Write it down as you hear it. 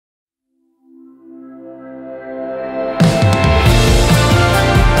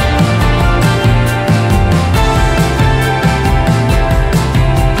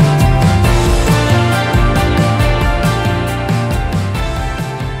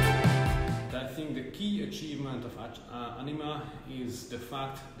key achievement of ANIMA is the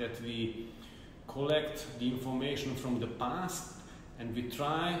fact that we collect the information from the past and we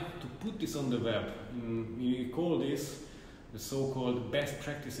try to put this on the web. We call this the so-called best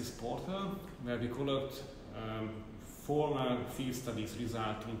practices portal, where we collect former field studies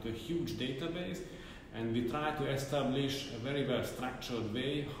results into a huge database, and we try to establish a very well structured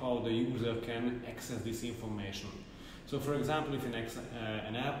way how the user can access this information. So for example, if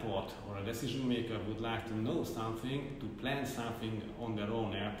an airport or a decision maker would like to know something, to plan something on their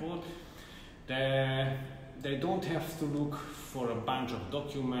own airport, they don't have to look for a bunch of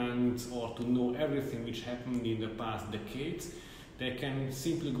documents or to know everything which happened in the past decades. They can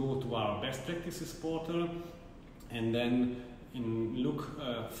simply go to our best practices portal and then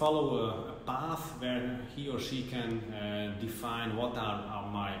follow a path where he or she can define what are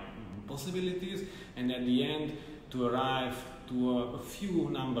my possibilities, and at the end to arrive to a few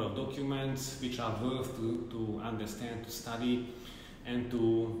number of documents which are worth to understand, to study, and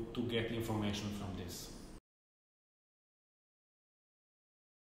to get information from this.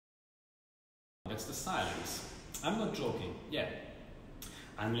 That's the silence. I'm not joking. Yeah,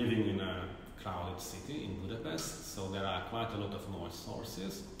 I'm living in a crowded city in Budapest, so there are quite a lot of noise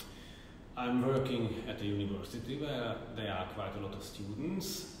sources. I'm working at a university where there are quite a lot of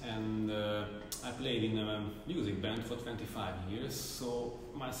students, and I played in a music band for 25 years, so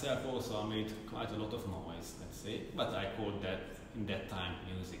myself also I made quite a lot of noise, let's say, but I called that in that time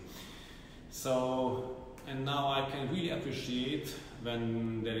music. So, and now I can really appreciate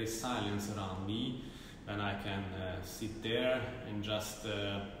when there is silence around me, when I can sit there and just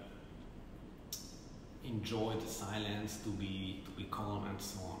enjoy the silence, to be calm and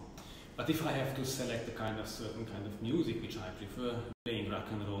so on. But if I have to select a certain kind of music which I prefer, playing rock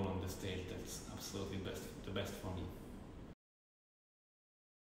and roll on the stage, that's absolutely